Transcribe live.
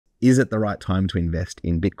is it the right time to invest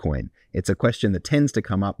in Bitcoin? It's a question that tends to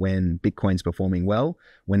come up when Bitcoin's performing well,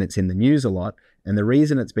 when it's in the news a lot. And the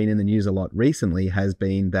reason it's been in the news a lot recently has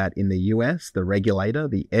been that in the US, the regulator,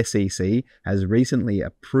 the SEC, has recently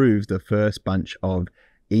approved the first bunch of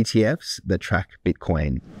ETFs that track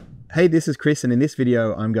Bitcoin. Hey, this is Chris, and in this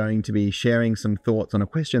video, I'm going to be sharing some thoughts on a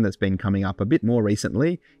question that's been coming up a bit more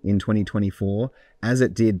recently in 2024, as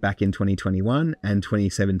it did back in 2021 and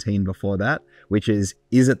 2017 before that, which is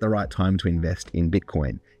it the right time to invest in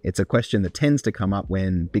Bitcoin? It's a question that tends to come up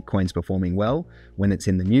when Bitcoin's performing well, when it's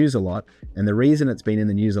in the news a lot. And the reason it's been in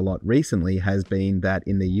the news a lot recently has been that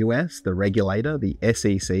in the US, the regulator, the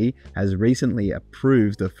SEC, has recently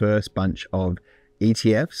approved the first bunch of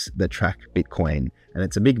ETFs that track Bitcoin. And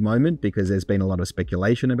it's a big moment because there's been a lot of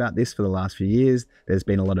speculation about this for the last few years. There's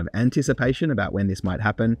been a lot of anticipation about when this might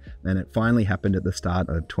happen, and it finally happened at the start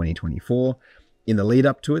of 2024. In the lead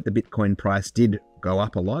up to it, the Bitcoin price did go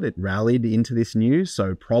up a lot. It rallied into this news,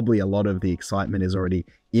 so probably a lot of the excitement is already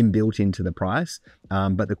inbuilt into the price.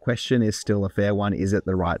 But the question is still a fair one. Is it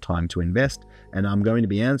the right time to invest? And I'm going to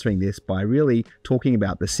be answering this by really talking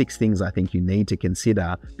about the 6 things I think you need to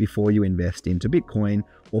consider before you invest into Bitcoin,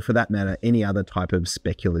 or for that matter, any other type of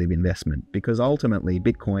speculative investment. Because ultimately,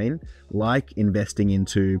 Bitcoin, like investing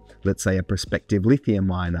into, let's say, a prospective lithium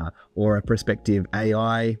miner or a prospective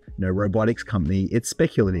AI, robotics company, it's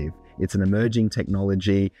speculative. It's an emerging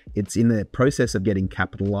technology. It's in the process of getting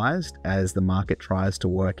capitalized as the market tries to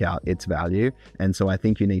work out its value. And so I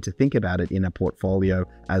think you need to think about it in a portfolio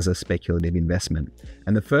as a speculative investment.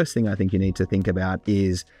 And the first thing I think you need to think about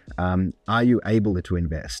is, are you able to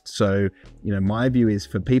invest? So, my view is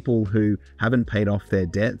for people who haven't paid off their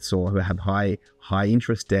debts or who have high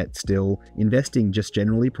interest debt still, investing just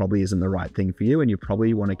generally probably isn't the right thing for you. And you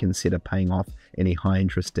probably want to consider paying off any high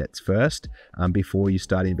interest debts first before you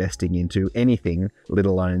start investing into anything, let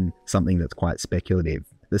alone something that's quite speculative.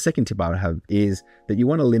 The second tip I would have is that you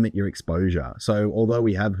want to limit your exposure. So although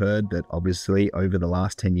we have heard that obviously over the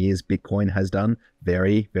last 10 years, Bitcoin has done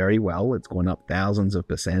very, very well. It's gone up thousands of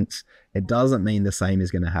percents. It doesn't mean the same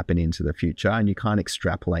is going to happen into the future, and you can't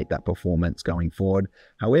extrapolate that performance going forward.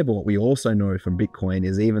 However, what we also know from Bitcoin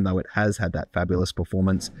is even though it has had that fabulous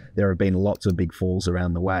performance, there have been lots of big falls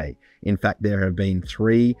around the way. In fact, there have been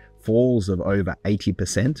 3 falls of over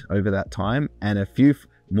 80% over that time, and a few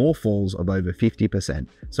more falls of over 50%.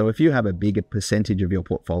 So if you have a bigger percentage of your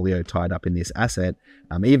portfolio tied up in this asset,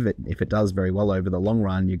 even if it does very well over the long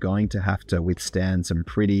run, you're going to have to withstand some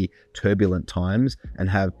pretty turbulent times and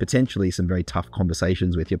have potentially some very tough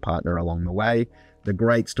conversations with your partner along the way. The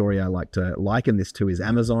great story I like to liken this to is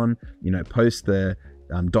Amazon. Post the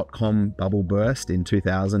 .com bubble burst in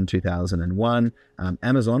 2001,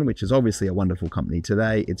 Amazon, which is obviously a wonderful company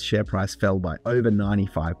today, its share price fell by over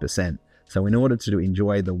 95%. So in order to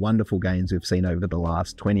enjoy the wonderful gains we've seen over the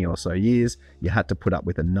last 20 or so years, you had to put up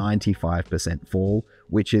with a 95% fall,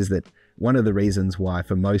 which is that one of the reasons why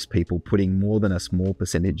for most people putting more than a small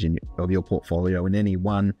percentage of your portfolio in any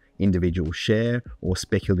one individual share or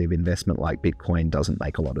speculative investment like Bitcoin doesn't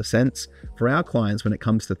make a lot of sense. For our clients, when it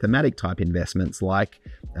comes to thematic type investments like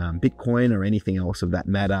Bitcoin or anything else of that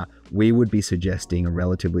matter, we would be suggesting a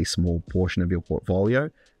relatively small portion of your portfolio.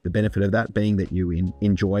 The benefit of that being that you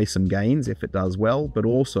enjoy some gains if it does well, but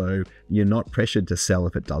also you're not pressured to sell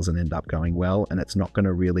if it doesn't end up going well, and it's not going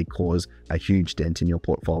to really cause a huge dent in your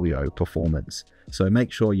portfolio performance. So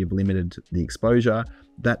make sure you've limited the exposure.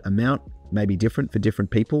 That amount may be different for different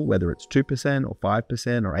people, whether it's 2% or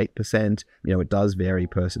 5% or 8%. It does vary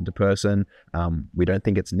person to person. We don't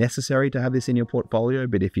think it's necessary to have this in your portfolio,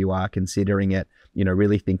 but if you are considering it,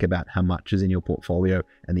 really think about how much is in your portfolio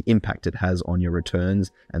and the impact it has on your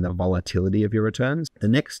returns and the volatility of your returns. The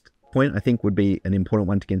next point I think would be an important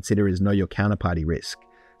one to consider is know your counterparty risk.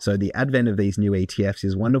 So the advent of these new ETFs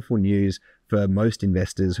is wonderful news for most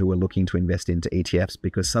investors who are looking to invest into ETFs,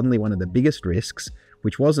 because suddenly one of the biggest risks,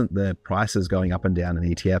 which wasn't the prices going up and down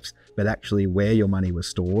in ETFs, but actually where your money was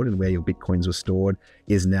stored and where your Bitcoins were stored,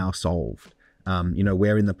 is now solved.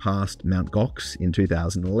 Where in the past Mt. Gox in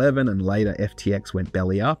 2011 and later FTX went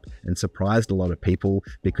belly up and surprised a lot of people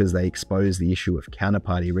because they exposed the issue of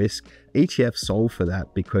counterparty risk, ETFs solve for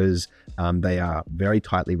that because they are very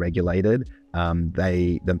tightly regulated.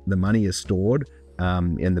 The money is stored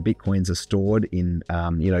and the Bitcoins are stored in,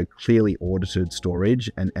 clearly audited storage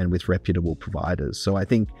and with reputable providers. So I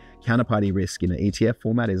think counterparty risk in an ETF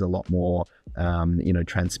format is a lot more,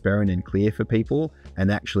 transparent and clear for people,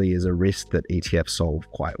 and actually is a risk that ETFs solve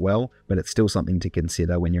quite well, but it's still something to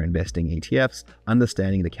consider when you're investing ETFs,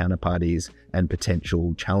 understanding the counterparties and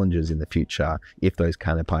potential challenges in the future if those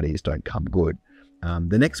counterparties don't come good.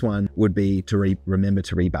 The next one would be to remember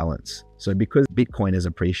to rebalance. So because Bitcoin has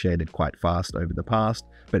appreciated quite fast over the past,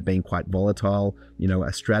 but been quite volatile,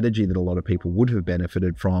 a strategy that a lot of people would have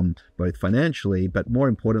benefited from both financially, but more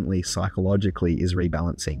importantly, psychologically, is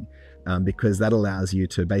rebalancing. Because that allows you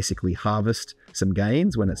to basically harvest some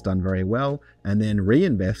gains when it's done very well and then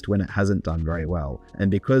reinvest when it hasn't done very well. And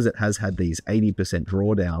because it has had these 80%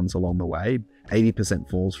 drawdowns along the way, 80%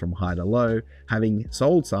 falls from high to low, having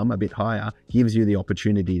sold some a bit higher gives you the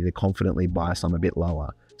opportunity to confidently buy some a bit lower.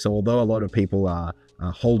 So although a lot of people are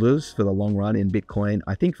holders for the long run in Bitcoin,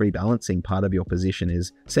 I think rebalancing part of your position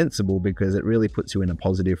is sensible because it really puts you in a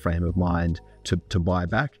positive frame of mind to buy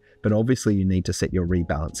back. But obviously you need to set your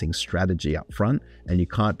rebalancing strategy up front, and you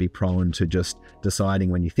can't be prone to just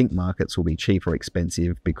deciding when you think markets will be cheap or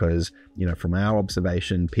expensive because, from our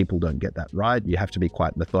observation, people don't get that right. You have to be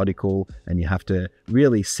quite methodical and you have to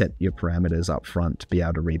really set your parameters up front to be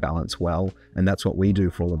able to rebalance well. And that's what we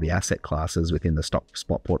do for all of the asset classes within the stock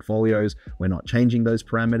spot portfolios. We're not changing those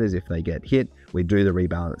parameters if they get hit. We do the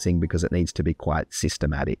rebalancing because it needs to be quite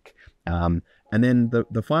systematic. And then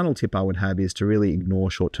the final tip I would have is to really ignore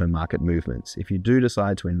short-term market movements. If you do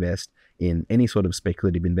decide to invest in any sort of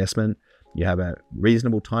speculative investment, you have a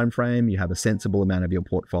reasonable time frame, you have a sensible amount of your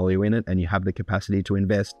portfolio in it, and you have the capacity to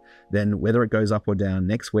invest, then whether it goes up or down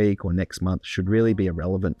next week or next month should really be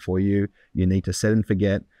irrelevant for you. You need to set and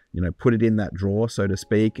forget, put it in that drawer, so to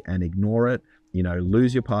speak, and ignore it.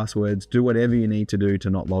 Lose your passwords, do whatever you need to do to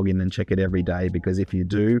not log in and check it every day, because if you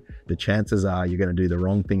do, the chances are you're going to do the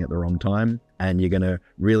wrong thing at the wrong time and you're going to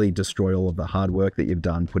really destroy all of the hard work that you've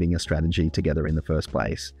done putting a strategy together in the first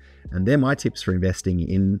place. And they're my tips for investing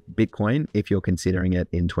in Bitcoin if you're considering it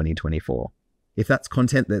in 2024. If that's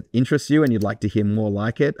content that interests you and you'd like to hear more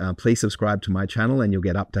like it, please subscribe to my channel and you'll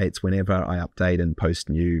get updates whenever I update and post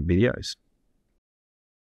new videos.